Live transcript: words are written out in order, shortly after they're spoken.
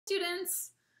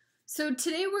students! So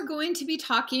today we're going to be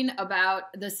talking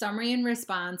about the summary and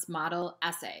response model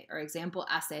essay or example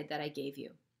essay that I gave you.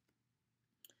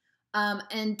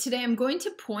 And today I'm going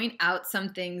to point out some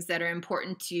things that are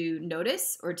important to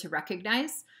notice or to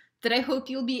recognize that I hope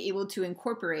you'll be able to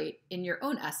incorporate in your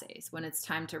own essays when it's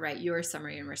time to write your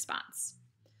summary and response.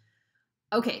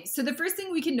 Okay, so the first thing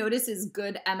we can notice is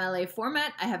good MLA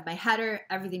format. I have my header,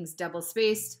 everything's double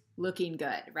spaced, looking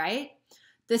good, right?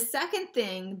 The second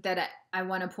thing that I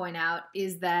want to point out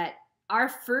is that our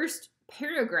first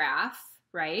paragraph,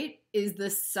 right, is the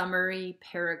summary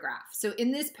paragraph. So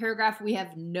in this paragraph, we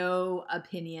have no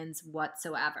opinions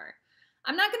whatsoever.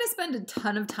 I'm not going to spend a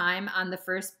ton of time on the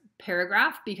first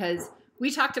paragraph because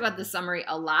we talked about the summary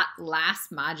a lot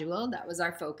last module. That was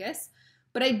our focus.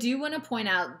 But I do want to point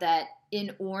out that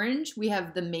in orange, we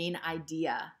have the main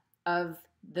idea of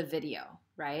the video,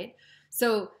 right?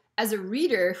 So as a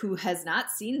reader who has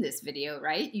not seen this video,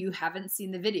 right? You haven't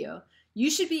seen the video. You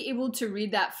should be able to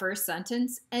read that first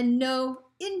sentence and know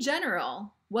in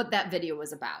general what that video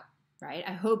was about, right?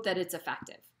 I hope that it's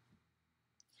effective.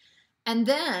 And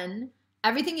then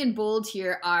everything in bold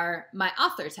here are my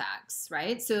author tags,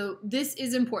 right? So this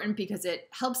is important because it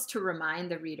helps to remind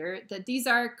the reader that these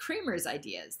are Kramer's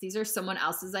ideas. These are someone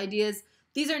else's ideas.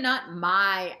 These are not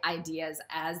my ideas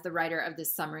as the writer of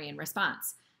this summary and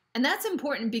response. And that's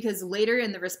important because later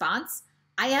in the response,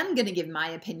 I am going to give my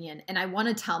opinion and I want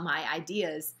to tell my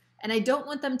ideas, and I don't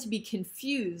want them to be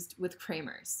confused with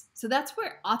Kramer's. So that's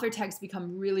where author tags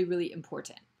become really, really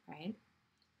important, right?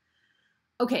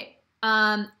 Okay,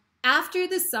 after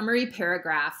the summary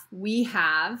paragraph, we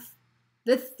have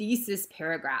the thesis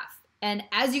paragraph. And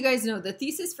as you guys know, the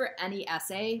thesis for any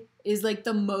essay is like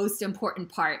the most important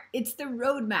part. It's the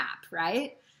roadmap,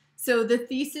 right? So the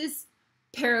thesis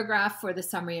paragraph for the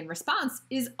summary and response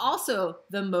is also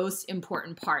the most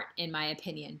important part, in my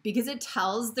opinion, because it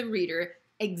tells the reader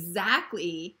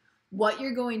exactly what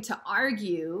you're going to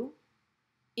argue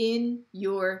in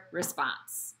your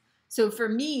response. So for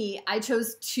me, I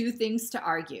chose two things to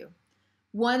argue.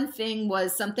 One thing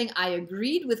was something I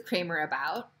agreed with Kramer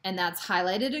about, and that's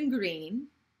highlighted in green.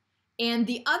 And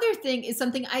the other thing is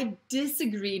something I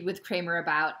disagreed with Kramer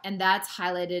about, and that's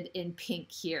highlighted in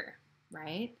pink here,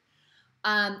 right?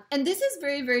 And this is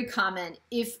very, very common.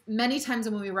 If many times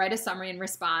when we write a summary and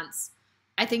response,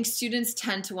 I think students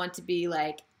tend to want to be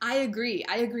like, I agree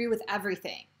with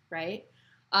everything, right?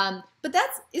 But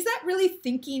is that really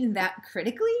thinking that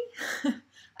critically?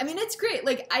 I mean, it's great.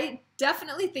 Like, I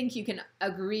definitely think you can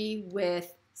agree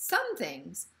with some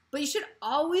things, but you should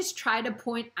always try to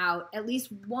point out at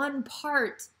least one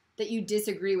part that you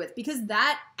disagree with, because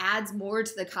that adds more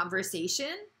to the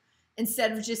conversation.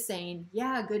 Instead of just saying,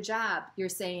 yeah, good job, you're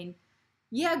saying,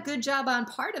 yeah, good job on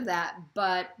part of that,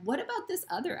 but what about this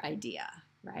other idea,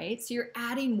 right? So you're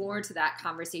adding more to that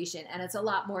conversation, and it's a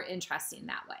lot more interesting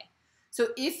that way. So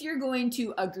if you're going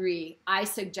to agree, I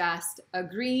suggest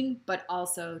agreeing, but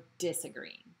also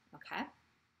disagreeing, okay?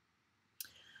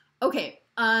 Okay,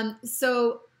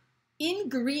 so in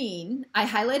green, I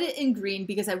highlighted in green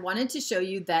because I wanted to show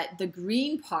you that the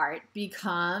green part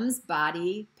becomes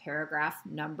body paragraph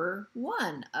number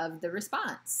 1 of the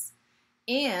response.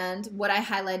 And what I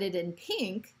highlighted in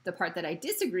pink, the part that I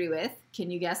disagree with,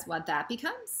 can you guess what that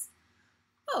becomes?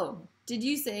 Oh, did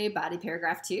you say body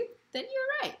paragraph 2? Then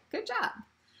you're right. Good job.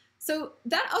 So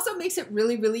that also makes it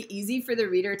really, really easy for the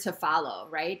reader to follow,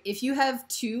 right? If you have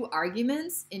 2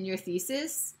 arguments in your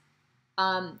thesis,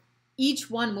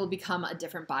 each one will become a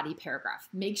different body paragraph.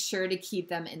 Make sure to keep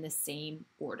them in the same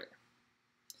order.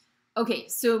 Okay,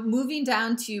 so moving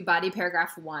down to body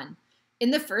paragraph 1. In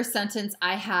the first sentence,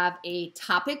 I have a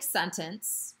topic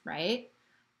sentence, right?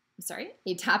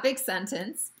 A topic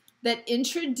sentence that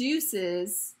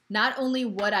introduces not only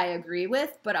what I agree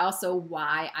with, but also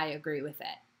why I agree with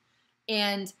it.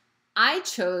 And I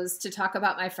chose to talk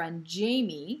about my friend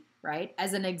Jamie, right,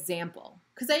 as an example,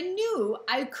 because I knew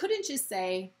I couldn't just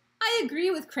say, I agree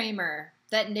with Kramer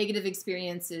that negative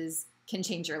experiences can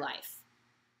change your life,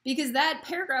 because that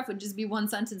paragraph would just be 1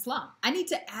 sentence long. I need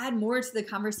to add more to the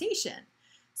conversation.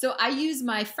 So I used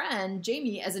my friend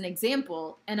Jamie as an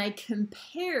example, and I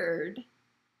compared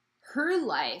her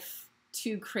life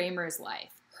to Kramer's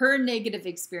life, her negative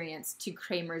experience to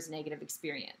Kramer's negative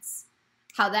experience,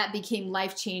 how that became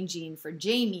life-changing for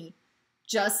Jamie,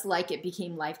 just like it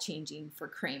became life-changing for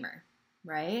Kramer,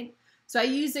 right? So I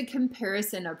use a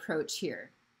comparison approach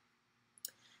here.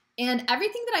 And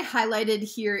everything that I highlighted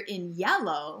here in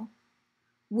yellow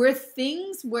were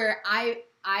things where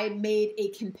I made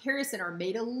a comparison or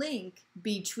made a link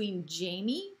between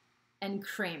Jamie and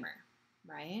Kramer,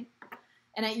 right?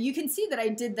 And you can see that I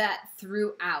did that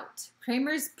throughout.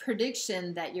 Kramer's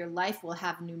prediction that your life will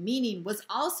have new meaning was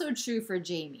also true for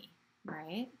Jamie,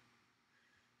 right?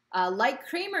 Like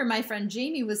Kramer, my friend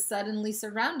Jamie was suddenly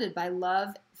surrounded by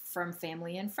love from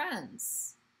family and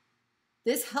friends.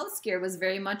 This health scare was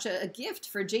very much a gift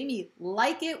for Jamie,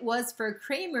 like it was for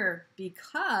Kramer,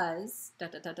 because da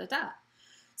da da da da.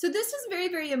 So this is very,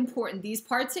 very important. These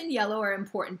parts in yellow are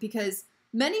important because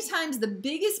many times the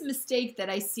biggest mistake that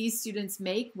I see students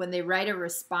make when they write a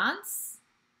response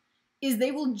is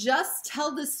they will just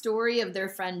tell the story of their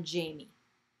friend Jamie.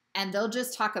 And they'll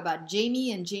just talk about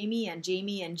Jamie and Jamie and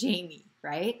Jamie and Jamie,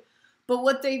 right? But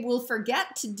what they will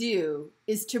forget to do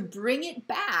is to bring it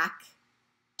back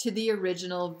to the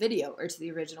original video or to the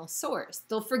original source.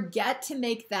 They'll forget to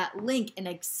make that link and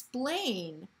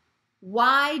explain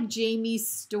why Jamie's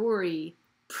story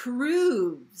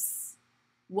proves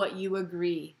what you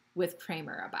agree with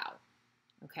Kramer about.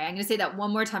 Okay, I'm going to say that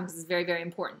one more time because it's very, very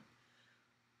important.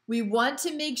 We want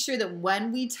to make sure that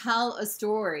when we tell a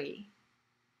story,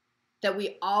 that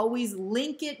we always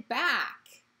link it back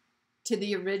to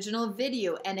the original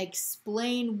video and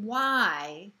explain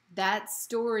why that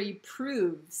story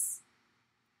proves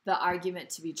the argument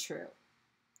to be true.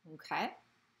 Okay?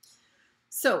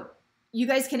 So you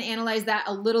guys can analyze that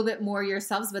a little bit more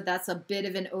yourselves, but that's a bit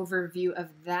of an overview of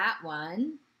that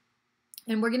one.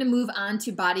 And we're going to move on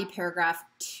to body paragraph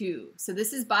 2. So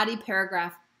this is body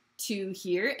paragraph 2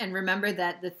 here. And remember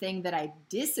that the thing that I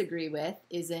disagree with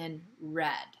is in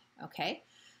red. Okay?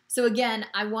 So again,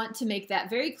 I want to make that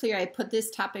very clear. I put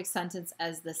this topic sentence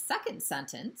as the second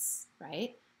sentence,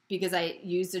 right? Because I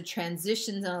used a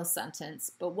transitional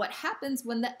sentence. But what happens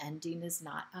when the ending is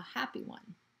not a happy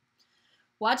one?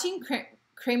 Watching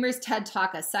Kramer's TED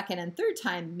Talk a second and third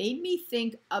time made me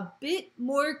think a bit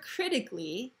more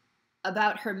critically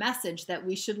about her message that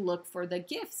we should look for the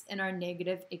gifts in our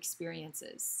negative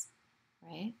experiences,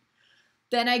 right?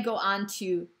 Then I go on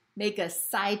to make a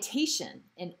citation,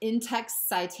 an in-text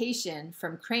citation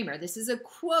from Kramer. This is a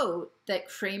quote that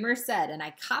Kramer said, and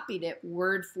I copied it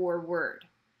word for word.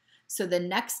 So the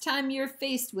next time you're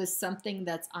faced with something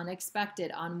that's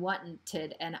unexpected,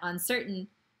 unwanted, and uncertain,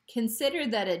 consider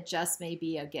that it just may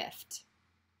be a gift,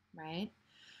 right?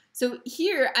 So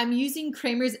here I'm using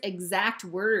Kramer's exact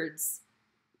words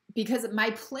because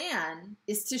my plan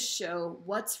is to show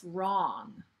what's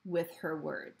wrong with her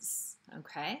words,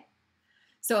 okay?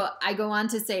 So I go on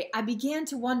to say, I began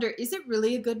to wonder, is it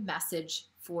really a good message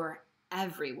for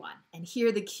everyone? And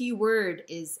here the key word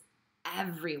is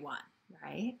everyone,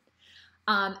 right?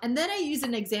 And then I use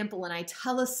an example and I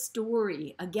tell a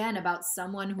story, again, about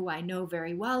someone who I know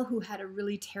very well who had a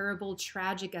really terrible,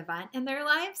 tragic event in their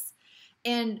lives.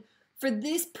 And for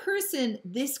this person,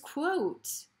 this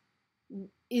quote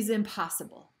is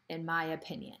impossible, in my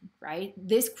opinion, right?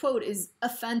 This quote is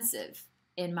offensive,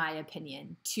 in my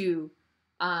opinion, to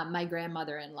my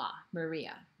grandmother-in-law,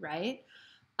 Maria, right?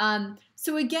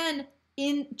 So again,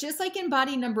 just like in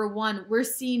body number 1, we're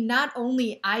seeing not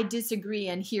only I disagree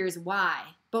and here's why,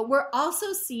 but we're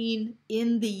also seeing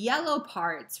in the yellow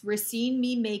parts, we're seeing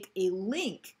me make a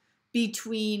link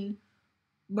between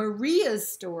Maria's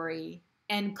story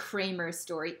and Kramer's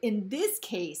story. In this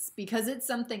case, because it's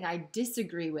something I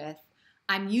disagree with,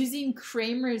 I'm using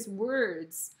Kramer's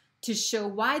words to show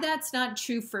why that's not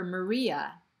true for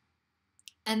Maria,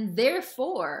 and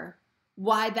therefore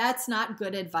why that's not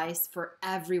good advice for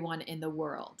everyone in the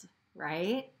world,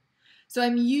 right? So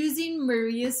I'm using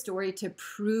Maria's story to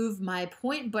prove my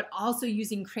point, but also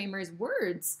using Kramer's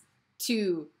words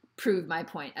to prove my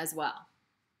point as well.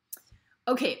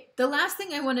 Okay, the last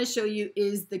thing I want to show you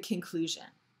is the conclusion,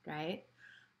 right?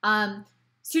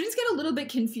 Students get a little bit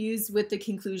confused with the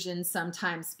conclusion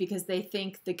sometimes because they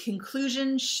think the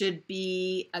conclusion should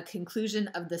be a conclusion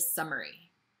of the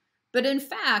summary. But in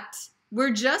fact,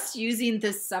 we're just using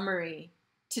this summary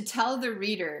to tell the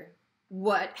reader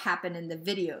what happened in the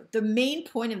video. The main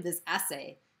point of this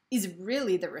essay is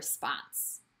really the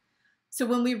response. So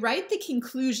when we write the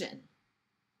conclusion,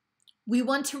 we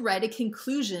want to write a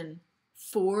conclusion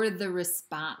for the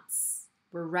response.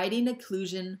 We're writing a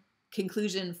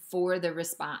conclusion for the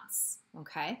response,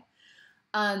 okay?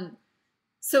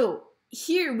 So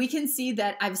here we can see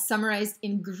that I've summarized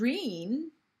in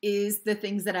green is the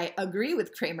things that I agree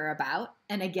with Kramer about.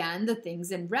 And again, the things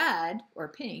in red or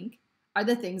pink are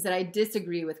the things that I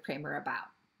disagree with Kramer about,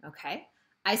 okay?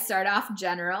 I start off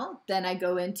general, then I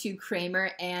go into Kramer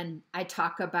and I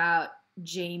talk about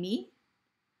Jamie.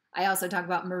 I also talk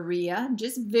about Maria,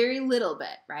 just very little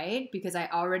bit, right? Because I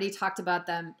already talked about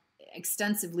them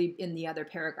extensively in the other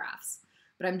paragraphs,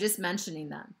 but I'm just mentioning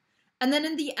them. And then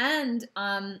in the end,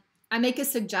 I make a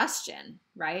suggestion,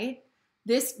 right?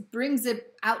 This brings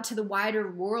it out to the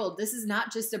wider world. This is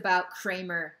not just about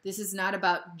Kramer. This is not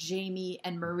about Jamie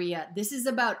and Maria. This is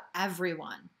about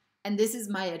everyone. And this is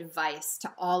my advice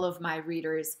to all of my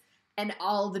readers and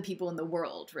all the people in the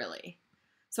world, really.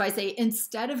 So I say,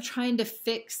 instead of trying to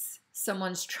fix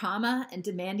someone's trauma and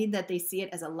demanding that they see it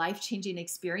as a life-changing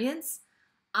experience,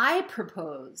 I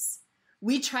propose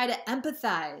we try to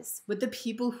empathize with the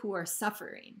people who are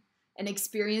suffering and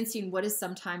experiencing what is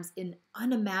sometimes an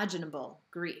unimaginable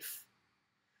grief.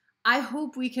 I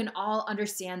hope we can all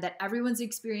understand that everyone's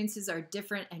experiences are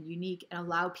different and unique and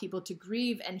allow people to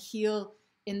grieve and heal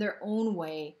in their own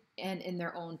way and in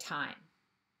their own time.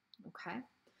 Okay?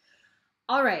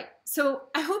 All right, so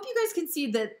I hope you guys can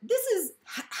see that this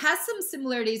has some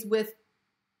similarities with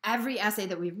every essay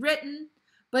that we've written,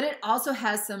 but it also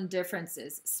has some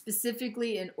differences,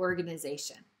 specifically in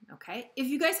organization, okay? If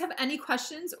you guys have any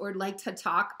questions or would like to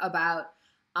talk about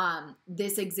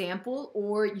this example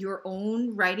or your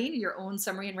own writing, your own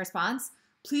summary and response,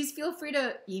 please feel free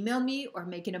to email me or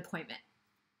make an appointment.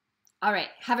 All right,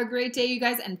 have a great day, you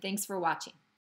guys, and thanks for watching.